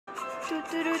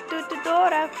Dora,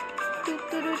 Dora,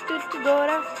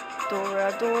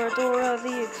 Dora, Dora, Dora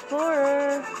the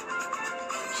Explorer.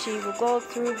 She will go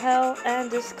through hell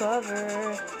and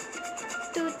discover.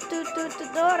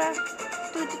 Dora,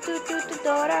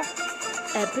 Dora.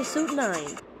 Episode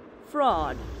 9,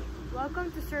 Fraud.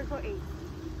 Welcome to Circle 8,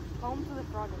 home to the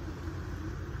Fraudulent.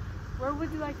 Where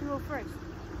would you like to go first?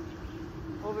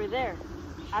 Over there.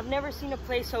 I've never seen a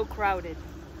place so crowded.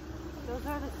 Those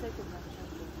are the Sycophant.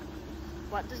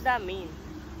 What does that mean?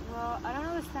 Well, I don't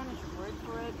know the Spanish word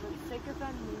for it, but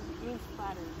Sycophant means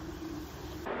flattery.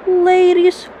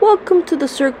 Ladies, welcome to the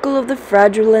circle of the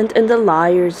fraudulent and the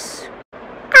liars.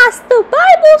 As the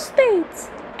Bible states,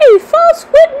 a false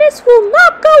witness will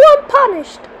not go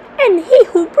unpunished, and he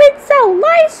who breathes out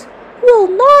lies will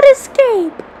not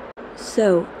escape.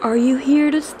 So, are you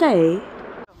here to stay?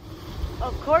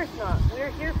 Of course not.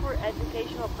 We're here for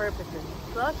educational purposes.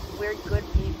 Plus, we're good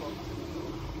people.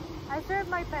 I served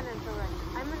my penance already.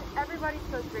 I'm in everybody's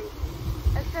good graces,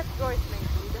 except yours,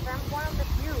 maybe, because I'm one of the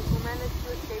few who managed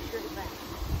to escape your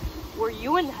defense. Were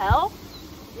you in hell?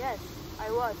 Yes,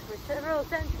 I was, for several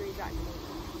centuries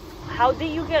actually. How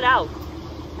did you get out?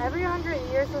 Every 100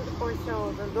 years or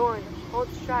so, the Lord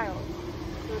holds trials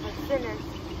to the sinners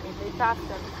if they pass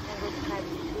them and go to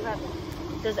heaven.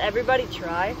 Does everybody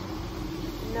try?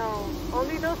 No,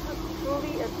 only those who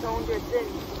truly atone their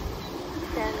sins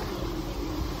can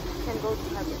go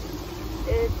to heaven.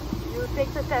 If you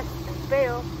take the test and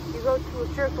fail, you go to a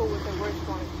circle with the worst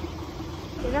one.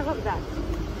 Enough of that.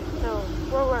 So,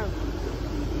 where were we?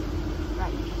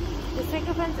 Right. The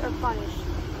sycophants are punished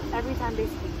every time they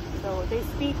speak. So, they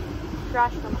speak,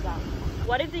 trash comes out.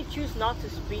 What if they choose not to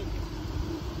speak?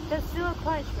 That's still a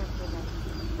punishment for them.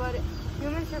 But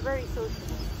humans are very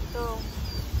social. So,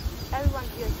 everyone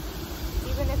hears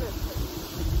me, even if it's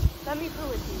good. Let me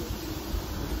prove it to you.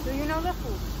 Do you know the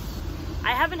food?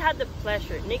 I haven't had the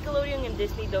pleasure. Nickelodeon and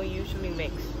Disney don't usually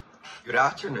mix. Good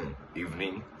afternoon,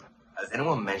 evening. Has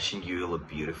anyone mentioned you look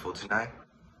beautiful tonight?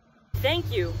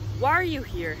 Thank you. Why are you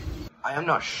here? I am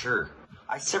not sure.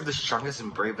 I serve the strongest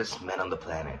and bravest men on the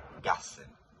planet, Gaston.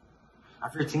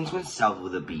 After things went south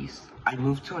with the beast, I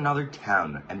moved to another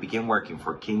town and began working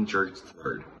for King George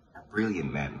III, a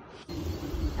brilliant man.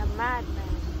 A madman.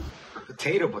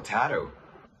 Potato.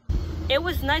 It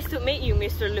was nice to meet you,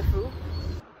 Mr. LeFou.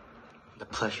 The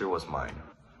pleasure was mine.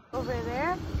 Over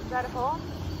there, that home,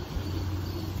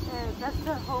 that's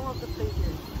the home of the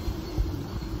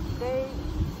Plagiarists. They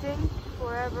sing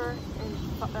forever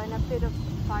in a pit of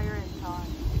fire and tar.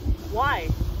 Why?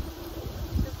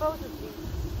 Supposedly,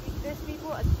 these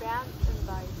people advance in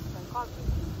life by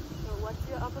copying. So what's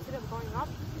the opposite of going up?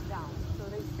 Down. So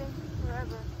they sing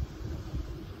forever,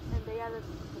 and they added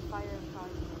the fire and tar.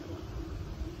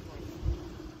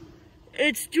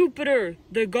 It's Jupiter,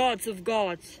 the gods of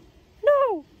gods.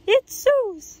 No, it's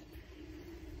Zeus.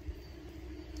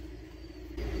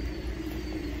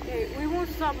 Okay, we won't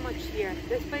stop much here.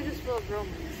 This place is full of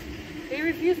Romans. They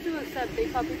refuse to accept they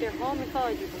copied their whole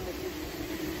mythology from the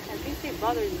Greeks. At least they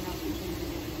bothered enough to change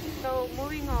it. So,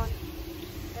 moving on,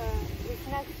 this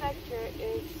next sector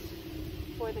is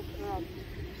for the corrupt.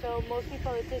 So, mostly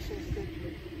politicians do.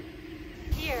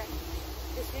 Here,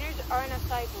 the sinners are in a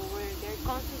cycle where they're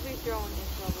constantly thrown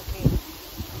into a volcano.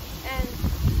 And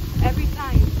every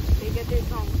time, they get their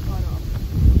tongues cut off.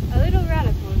 A little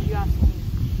radical, if you ask me.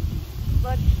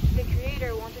 But the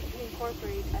creator wanted to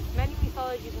incorporate as many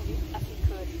mythologies as he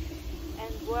could.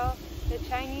 And, well, the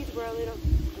Chinese were a little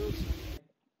gruesome.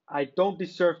 I don't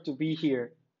deserve to be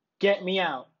here. Get me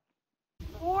out.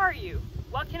 Who are you?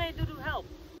 What can I do to help?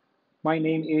 My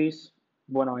name is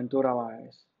Buenaventura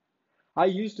Baez. I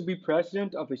used to be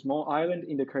president of a small island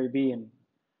in the Caribbean.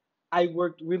 I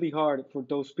worked really hard for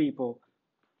those people,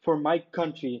 for my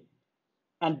country,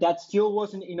 and that still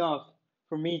wasn't enough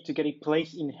for me to get a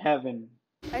place in heaven.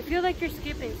 I feel like you're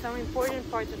skipping some important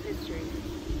parts of history.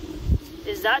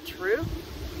 Is that true?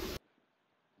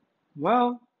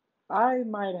 Well, I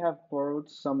might have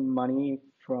borrowed some money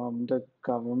from the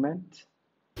government.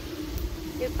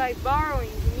 If by borrowing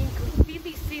you mean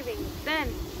completely stealing, then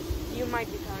you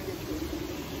might be telling the truth.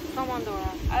 Come on,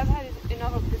 Dora. I've had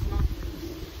enough of this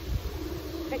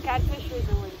nonsense. The catfish is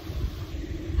away.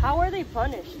 How are they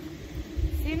punished?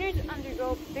 Sinners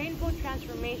undergo painful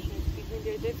transformations between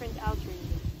their different outrages.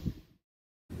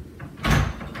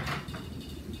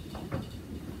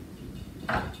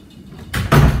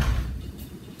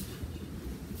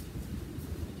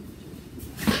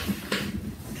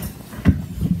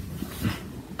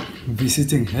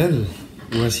 Visiting hell?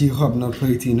 Was he not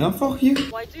played enough for you?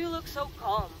 Why do you look so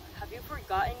calm? Have you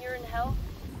forgotten you're in hell?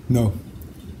 No.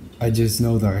 I just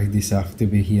know that I deserve to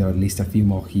be here at least a few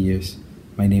more years.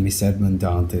 My name is Edmund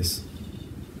Dantes,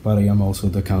 but I am also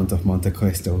the Count of Monte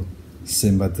Cristo,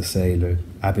 Sinbad the Sailor,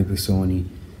 Abbe Busoni,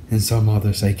 and some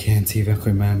others I can't even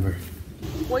remember.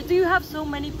 Why do you have so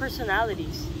many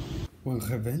personalities? When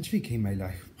revenge became my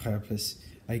life purpose,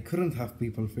 I couldn't have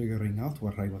people figuring out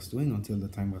what I was doing until the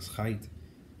time was right.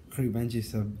 Revenge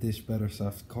is a dish better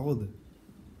served cold,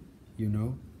 you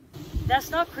know?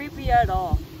 That's not creepy at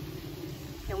all.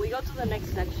 Can we go to the next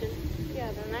section? Yeah,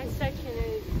 the next section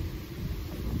is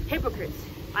Hypocrites.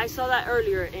 I saw that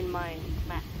earlier in my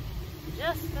map.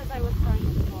 just as I was trying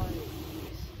to follow.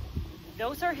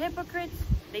 Those are hypocrites?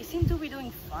 They seem to be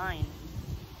doing fine.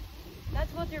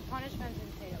 That's what their punishment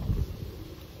entails.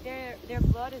 Their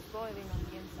blood is boiling on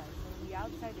the inside, so on the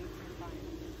outside they turn fine.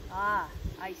 Ah,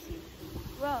 I see.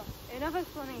 Well, enough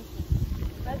explanation.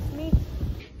 Let's meet.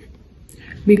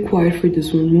 Be quiet for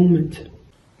just one moment.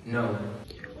 No.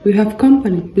 We have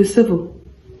company. Be civil.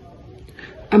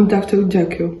 I'm Dr.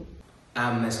 Jekyll.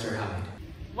 I'm Mr. Hyde.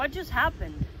 What just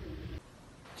happened?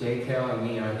 Jekyll and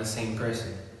me are the same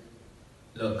person.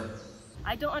 Look.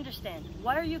 I don't understand.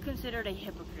 Why are you considered a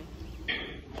hypocrite?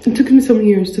 It took me some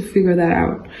years to figure that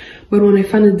out, but when I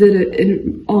finally did it,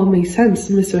 it all made sense.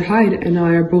 Mr. Hyde and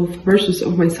I are both versions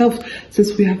of myself,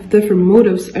 since we have different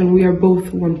motives and we are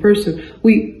both one person.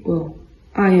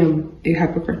 I am a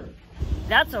hypocrite.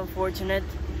 That's unfortunate.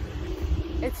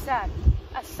 It's sad.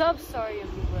 A sub-story, if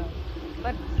you will.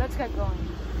 But let's get going.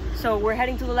 So we're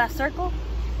heading to the last circle?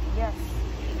 Yes,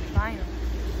 finally.